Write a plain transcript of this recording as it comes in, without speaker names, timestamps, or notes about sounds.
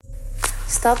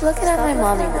Stop looking at my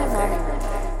mommy.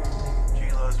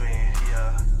 She loves me,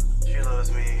 yeah. She loves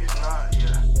me, not,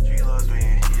 yeah. She loves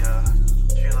me, yeah.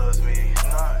 She loves me,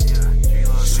 not, yeah. She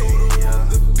loves me, yeah.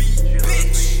 She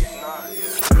loves me, not, yeah.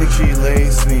 Think she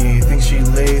laced me, think she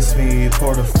laced me.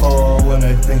 Portafol when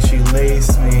I think she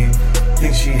laced me.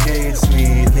 Think she hates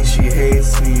me, think she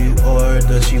hates me. Or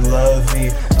does she love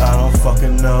me? I don't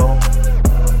fucking know.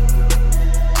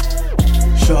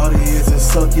 Shawty is a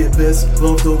succubus.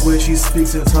 Love the way she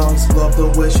speaks in tongues. Love the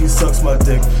way she sucks my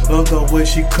dick. Love the way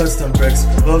she cuts them bricks.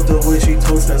 Love the way she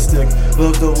toasts that stick.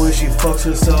 Love the way she fucks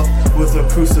herself with a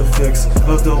crucifix.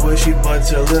 Love the way she bites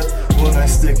her lip when I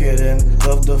stick it in.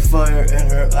 Love the fire in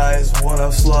her eyes when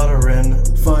I'm slaughtering.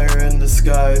 Fire in the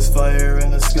skies, fire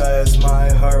in the skies.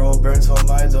 My heart will burn till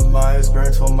my demise,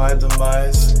 burn till my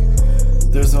demise.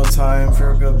 There's no time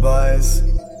for goodbyes.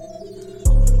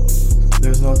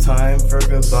 There's no time for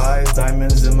goodbyes.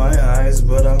 Diamonds in my eyes,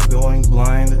 but I'm going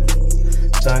blind.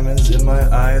 Diamonds in my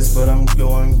eyes, but I'm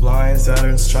going blind.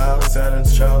 Saturn's child,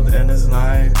 and his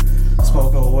night.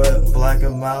 Smoking wet, black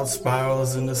and mild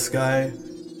spirals in the sky.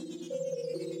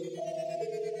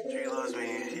 She loves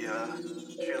me, yeah.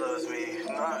 She loves me,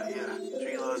 not, yeah.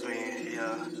 She loves me,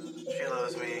 yeah. She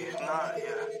loves me, not,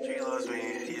 yeah. She loves me,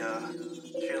 yeah.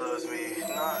 She loves me,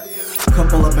 not, yeah.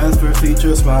 Couple of bands per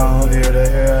feature, smile ear to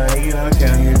ear.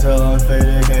 Can you tell I'm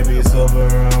faded? Can't be sober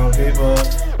around people.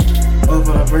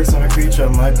 Open up bricks on a creature,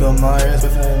 Michael Myers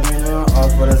with an Nina.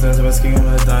 Off with a sense of a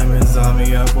schema, diamonds on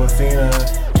me, Aquafina.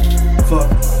 Fuck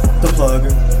the plug,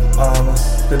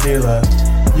 the dealer.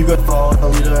 You got follow the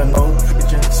leader, no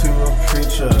preaching to a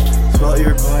preacher. Swell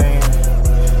your brain,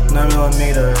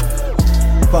 9mm.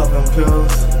 Popping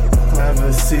pills, have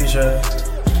a seizure.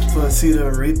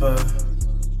 Placida Reaper.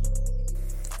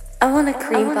 I wanna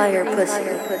cream pie your pussy.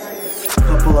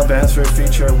 Couple of bands for a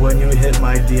feature. When you hit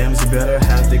my DMs, you better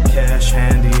have the cash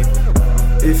handy.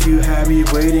 If you have me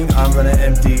waiting, I'm gonna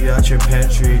empty out your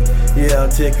pantry. Yeah, I'll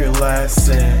take your last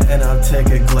cent, and I'll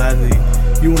take it gladly.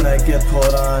 You when I get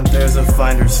pulled on, there's a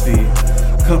finder's fee.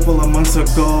 Couple of months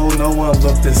ago, no one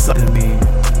looked inside of me.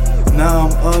 Now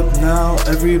I'm up, now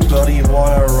everybody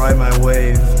wanna ride my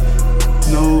wave.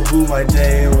 Know who my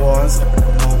day was,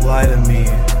 don't lie to me.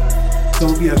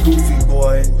 Don't be a goofy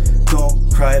boy,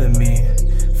 don't cry to me.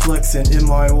 Flexing in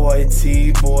my white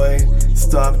tee, boy,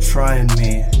 stop trying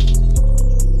me.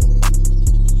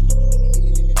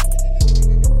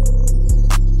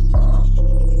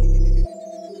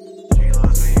 She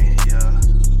loves me, yeah.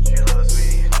 She loves me,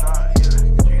 not, yeah.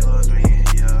 She loves me,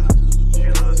 yeah. She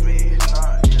loves me,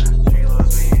 not, yeah. She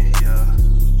loves me, yeah.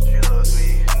 She loves me,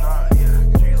 not, yeah.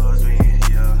 She loves me,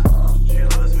 yeah. She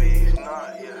loves me, not,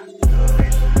 yeah.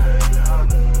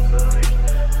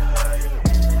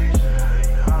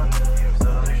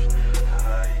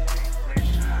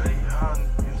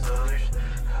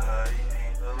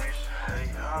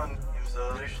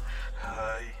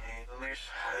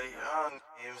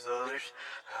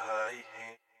 Hey,